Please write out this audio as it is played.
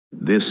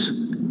This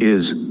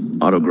is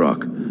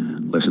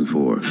AutoGroq, Lesson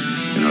 4,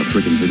 in our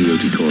frickin' video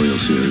tutorial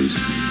series,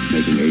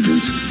 making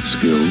agents,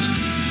 skills,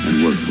 and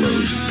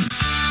workflows.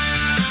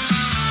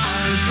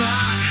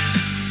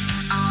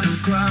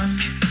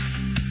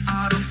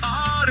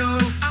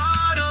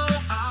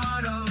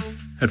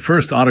 At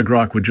first,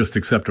 AutoGroq would just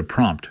accept a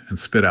prompt and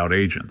spit out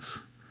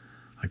agents.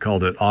 I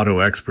called it auto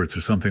experts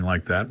or something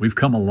like that. We've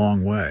come a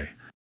long way.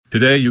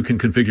 Today, you can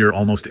configure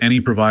almost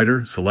any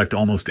provider, select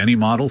almost any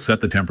model,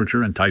 set the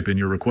temperature, and type in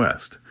your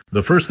request.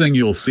 The first thing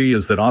you'll see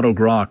is that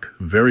AutoGroq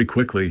very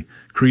quickly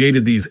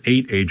created these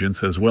 8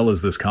 agents as well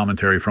as this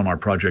commentary from our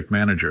project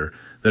manager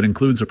that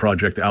includes a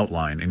project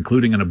outline,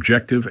 including an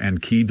objective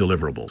and key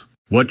deliverables.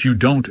 What you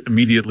don't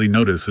immediately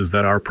notice is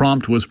that our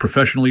prompt was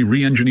professionally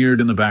re-engineered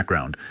in the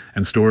background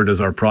and stored as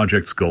our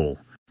project's goal.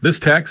 This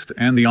text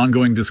and the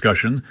ongoing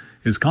discussion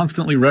is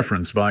constantly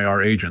referenced by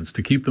our agents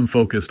to keep them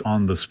focused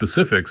on the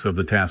specifics of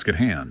the task at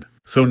hand.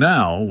 So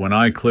now, when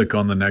I click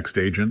on the next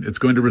agent, it's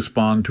going to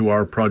respond to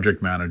our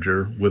project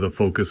manager with a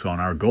focus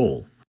on our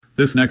goal.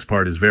 This next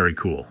part is very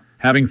cool.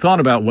 Having thought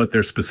about what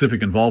their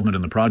specific involvement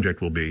in the project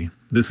will be,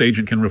 this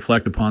agent can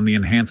reflect upon the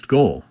enhanced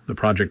goal, the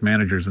project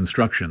manager's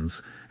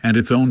instructions, and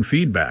its own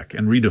feedback,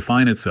 and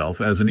redefine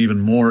itself as an even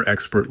more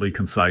expertly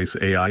concise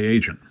AI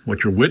agent.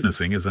 What you're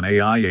witnessing is an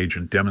AI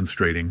agent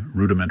demonstrating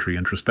rudimentary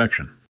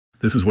introspection.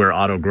 This is where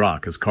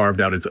AutoGroq has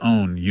carved out its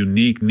own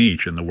unique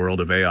niche in the world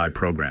of AI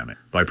programming.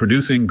 By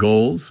producing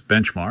goals,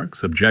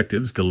 benchmarks,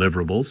 objectives,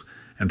 deliverables,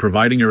 and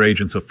providing your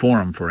agents a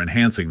forum for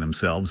enhancing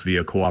themselves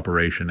via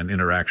cooperation and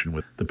interaction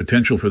with the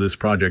potential for this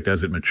project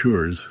as it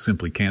matures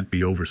simply can't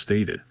be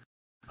overstated.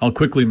 I'll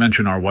quickly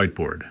mention our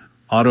whiteboard.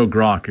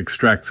 AutoGroq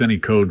extracts any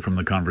code from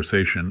the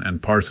conversation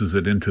and parses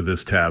it into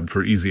this tab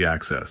for easy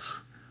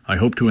access. I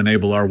hope to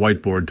enable our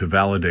whiteboard to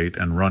validate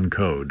and run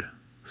code.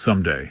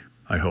 Someday,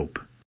 I hope.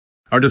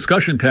 Our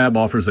discussion tab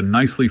offers a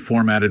nicely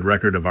formatted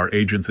record of our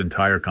agent's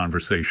entire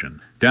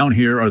conversation. Down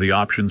here are the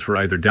options for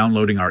either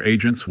downloading our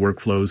agents,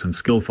 workflows, and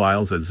skill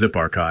files as zip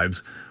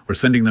archives, or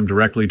sending them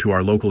directly to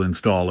our local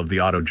install of the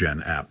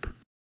Autogen app.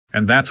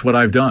 And that's what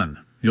I've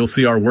done. You'll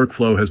see our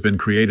workflow has been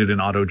created in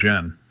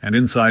Autogen, and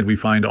inside we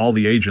find all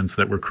the agents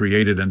that were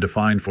created and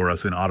defined for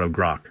us in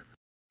AutoGroq.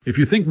 If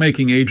you think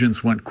making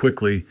agents went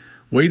quickly,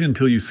 wait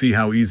until you see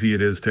how easy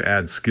it is to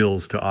add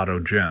skills to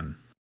Autogen.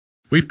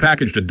 We've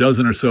packaged a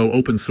dozen or so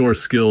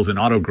open-source skills in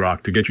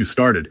AutoGroq to get you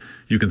started.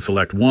 You can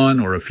select one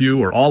or a few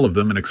or all of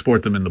them and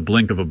export them in the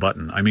blink of a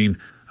button. I mean,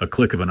 a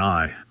click of an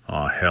eye.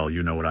 Aw, hell,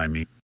 you know what I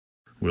mean.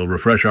 We'll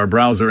refresh our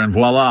browser and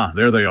voila,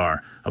 there they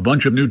are. A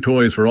bunch of new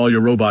toys for all your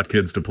robot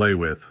kids to play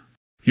with.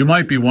 You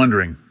might be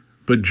wondering,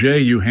 but Jay,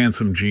 you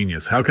handsome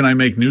genius, how can I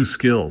make new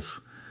skills?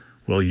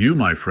 Well, you,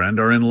 my friend,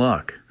 are in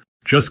luck.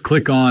 Just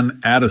click on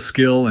Add a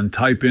Skill and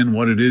type in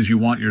what it is you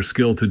want your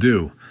skill to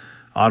do.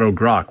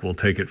 AutoGroq will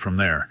take it from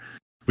there.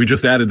 We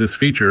just added this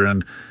feature,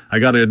 and I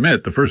gotta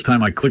admit, the first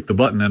time I clicked the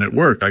button and it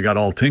worked, I got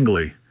all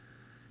tingly.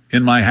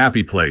 In my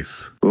happy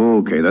place.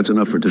 Okay, that's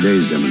enough for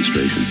today's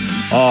demonstration.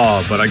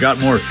 Oh, but I got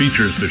more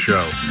features to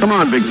show. Come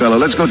on, big fella,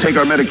 let's go take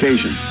our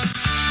medication.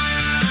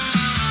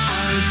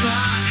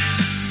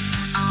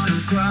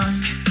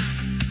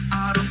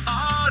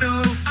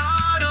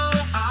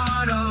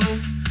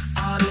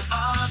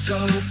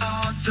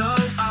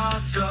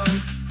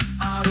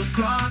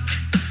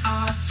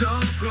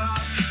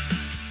 AutoGroq.